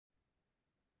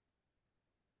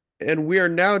And we are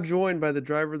now joined by the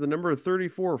driver of the number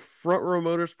 34 Front Row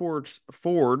Motorsports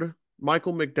Ford,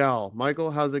 Michael McDowell. Michael,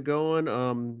 how's it going?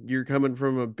 You're coming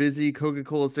from a busy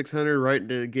Coca-Cola 600 right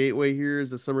into Gateway here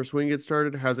as the summer swing gets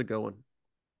started. How's it going?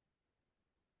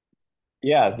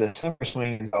 Yeah, the summer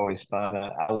swing is always fun.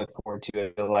 I look forward to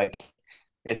it. I feel like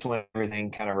it's when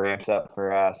everything kind of ramps up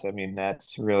for us. I mean,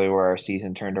 that's really where our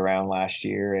season turned around last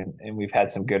year, and we've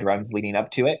had some good runs leading up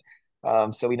to it.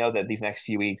 So we know that these next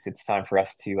few weeks, it's time for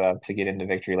us to get into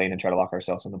victory lane and try to lock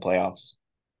ourselves in the playoffs.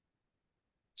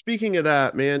 Speaking of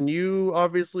that, man, you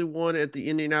obviously won at the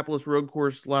Indianapolis road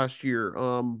course last year.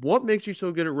 What makes you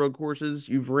so good at road courses?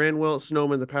 You've ran well at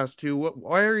Sonoma in the past too.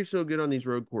 Why are you so good on these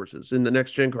road courses in the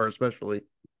next gen car, especially?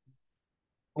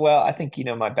 Well, I think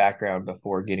my background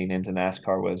before getting into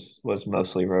NASCAR was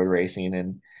mostly road racing,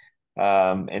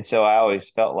 and so I always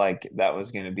felt like that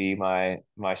was going to be my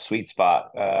sweet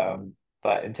spot.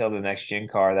 But until the next gen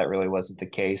car, that really wasn't the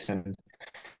case, and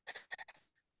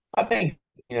I think,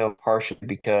 partially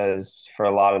because for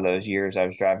a lot of those years I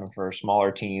was driving for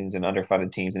smaller teams and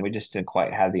underfunded teams, and we just didn't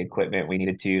quite have the equipment we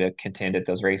needed to contend at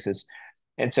those races.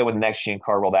 And so when the next gen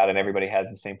car rolled out and everybody has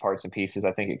the same parts and pieces,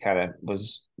 I think it kind of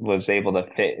was able to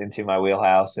fit into my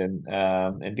wheelhouse and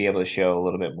be able to show a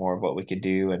little bit more of what we could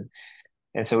do.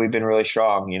 And so we've been really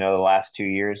strong. The last 2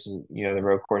 years, the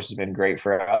road course has been great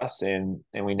for us, and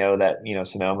we know that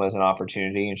Sonoma is an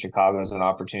opportunity and Chicago is an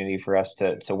opportunity for us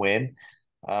to win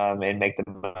and make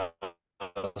the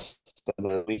most of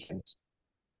the weekends.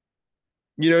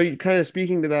 You kind of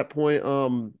speaking to that point,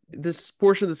 this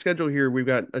portion of the schedule here, we've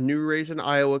got a new race in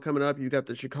Iowa coming up. You've got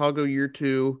the Chicago year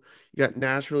two, you got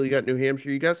Nashville, you got New Hampshire,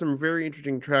 you got some very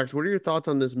interesting tracks. What are your thoughts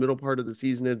on this middle part of the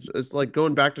season? It's like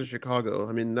going back to Chicago.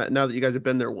 I mean, now that you guys have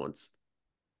been there once.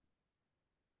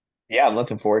 Yeah, I'm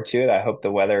looking forward to it. I hope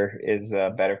the weather is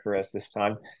better for us this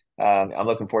time. I'm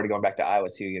looking forward to going back to Iowa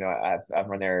too. I've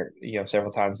run there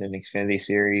several times in the Xfinity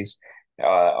Series,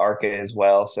 ARCA as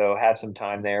well. So have some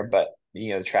time there, but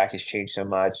the track has changed so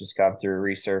much. It's gone through a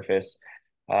resurface.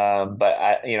 But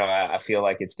I feel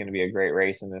like it's going to be a great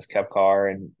race in this Cup car,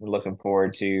 and looking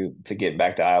forward to get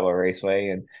back to Iowa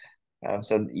Raceway. And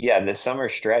so yeah, the summer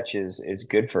stretch is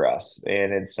good for us,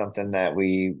 and it's something that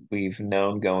we've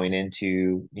known going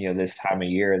into this time of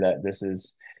year that this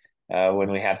is when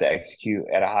we have to execute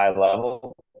at a high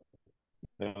level.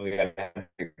 We got to have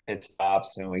pit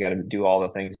stops, and we got to do all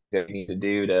the things that we need to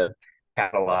do to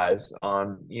capitalize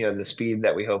on the speed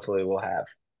that we hopefully will have.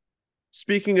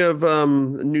 Speaking of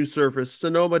new surface,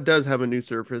 Sonoma does have a new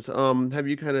surface. Have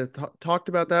you kind of talked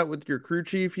about that with your crew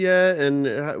chief yet? And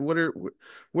what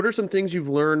are some things you've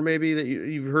learned maybe that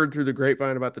you've heard through the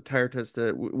grapevine about the tire test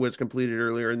that was completed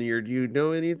earlier in the year? Do you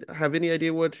know have any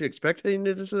idea what to expect heading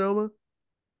into Sonoma?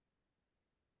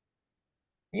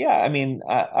 Yeah, I mean,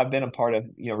 I've been a part of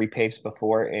repaves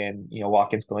before, and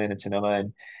Watkins Glen and Sonoma,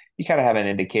 and you kind of have an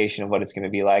indication of what it's going to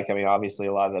be like. I mean, obviously,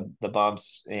 a lot of the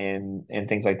bumps and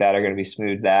things like that are going to be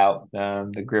smoothed out.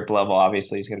 The grip level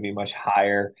obviously is going to be much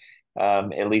higher,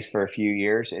 at least for a few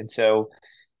years, and so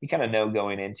you kind of know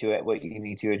going into it what you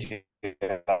need to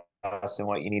adjust and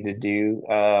what you need to do.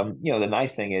 The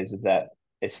nice thing is that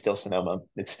it's still Sonoma.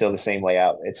 It's still the same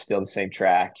layout. It's still the same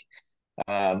track,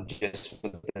 just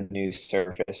with the new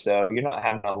surface. So you're not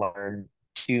having to learn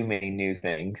too many new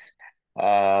things.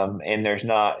 And there's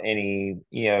not any,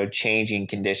 changing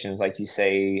conditions like you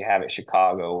say you have at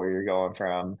Chicago, where you're going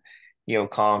from,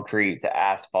 concrete to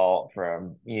asphalt,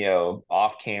 from,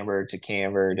 off camber to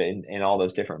cambered, and all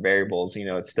those different variables.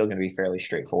 It's still going to be fairly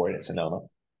straightforward at Sonoma.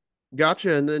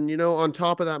 Gotcha. And then, on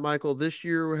top of that, Michael, this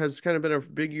year has kind of been a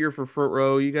big year for Front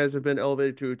Row. You guys have been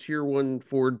elevated to a tier one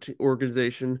Ford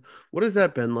organization. What has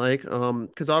that been like?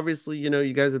 Because obviously,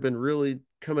 you guys have been really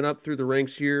coming up through the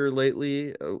ranks here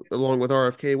lately, along with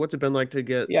RFK. What's it been like to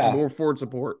get Yeah. more Ford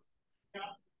support?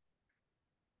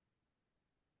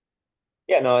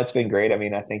 Yeah, no, it's been great. I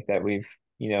mean, I think that we've,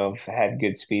 had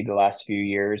good speed the last few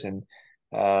years, and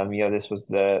this was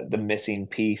the missing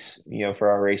piece, for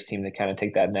our race team to kind of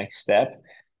take that next step.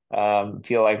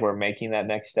 Feel like we're making that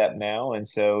next step now, and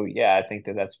so yeah, I think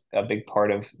that that's a big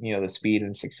part of the speed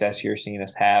and success you're seeing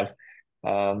us have,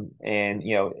 and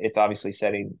it's obviously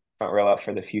setting Front Row up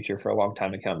for the future for a long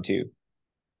time to come too.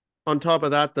 On top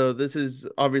of that, though, this is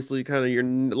obviously kind of your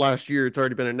last year. It's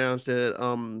already been announced at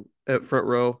Front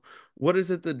Row. What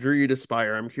is it that drew you to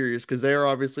Spire? I'm curious because they are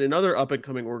obviously another up and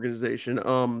coming organization.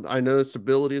 I know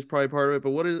stability is probably part of it,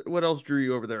 but what else drew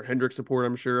you over there? Hendrick support,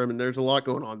 I'm sure. I mean, there's a lot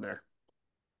going on there.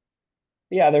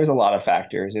 Yeah, there's a lot of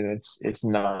factors, and it's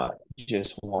not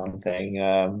just one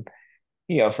thing.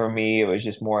 For me, it was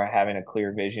just more having a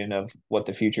clear vision of what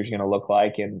the future is going to look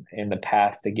like and the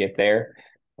path to get there.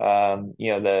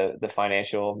 the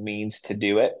financial means to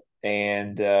do it.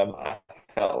 And I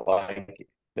felt like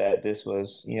that this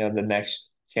was, the next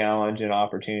challenge and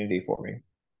opportunity for me.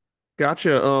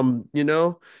 Gotcha.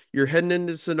 You're heading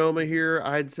into Sonoma here.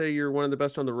 I'd say you're one of the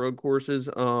best on the road courses.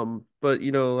 But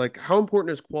like how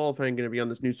important is qualifying going to be on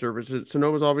this new surface?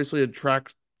 Sonoma's obviously a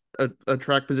track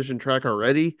position track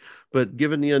already, but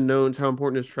given the unknowns, how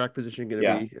important is track position going to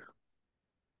Yeah. be?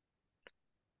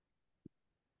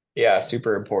 Yeah,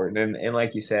 super important. And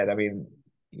like you said, I mean,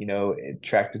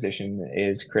 track position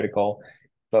is critical,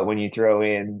 but when you throw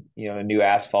in, a new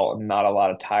asphalt and not a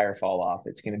lot of tire fall off,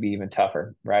 it's going to be even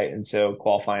tougher, right? And so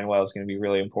qualifying well is going to be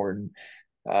really important.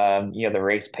 The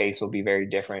race pace will be very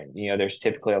different. There's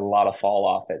typically a lot of fall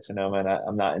off at Sonoma, and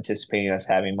I'm not anticipating us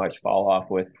having much fall off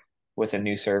with a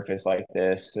new surface like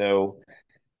this. So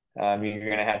you're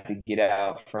going to have to get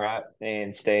out front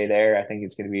and stay there. I think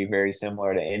it's going to be very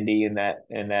similar to Indy in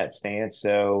that stance.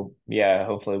 So yeah,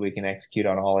 hopefully we can execute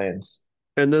on all ends.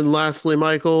 And then lastly,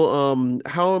 Michael,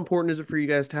 how important is it for you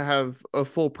guys to have a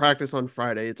full practice on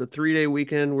Friday? It's a 3-day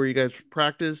weekend where you guys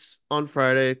practice on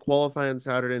Friday, qualify on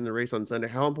Saturday, and the race on Sunday.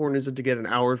 How important is it to get an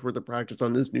hour's worth of practice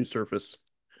on this new surface?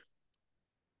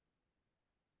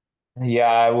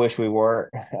 Yeah, I wish we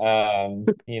weren't.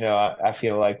 I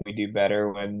feel like we do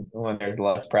better when there's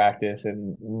less practice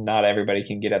and not everybody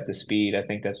can get up to speed. I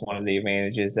think that's one of the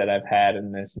advantages that I've had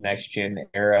in this next gen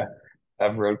era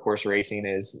of road course racing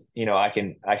is, I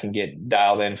can get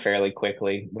dialed in fairly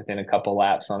quickly within a couple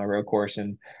laps on a road course,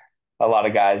 and a lot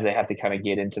of guys they have to kind of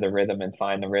get into the rhythm and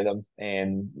find the rhythm,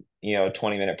 and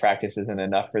 20-minute practice isn't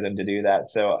enough for them to do that.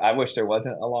 So I wish there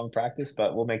wasn't a long practice,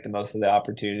 but we'll make the most of the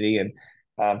opportunity and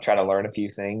try to learn a few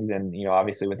things. And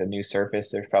obviously with a new surface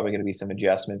there's probably going to be some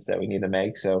adjustments that we need to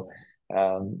make. So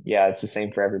yeah, it's the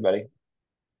same for everybody.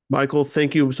 Michael,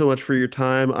 thank you so much for your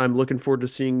time. I'm looking forward to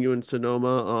seeing you in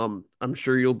Sonoma. I'm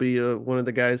sure you'll be one of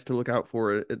the guys to look out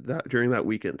for during that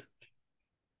weekend.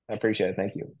 I appreciate it.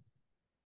 Thank you.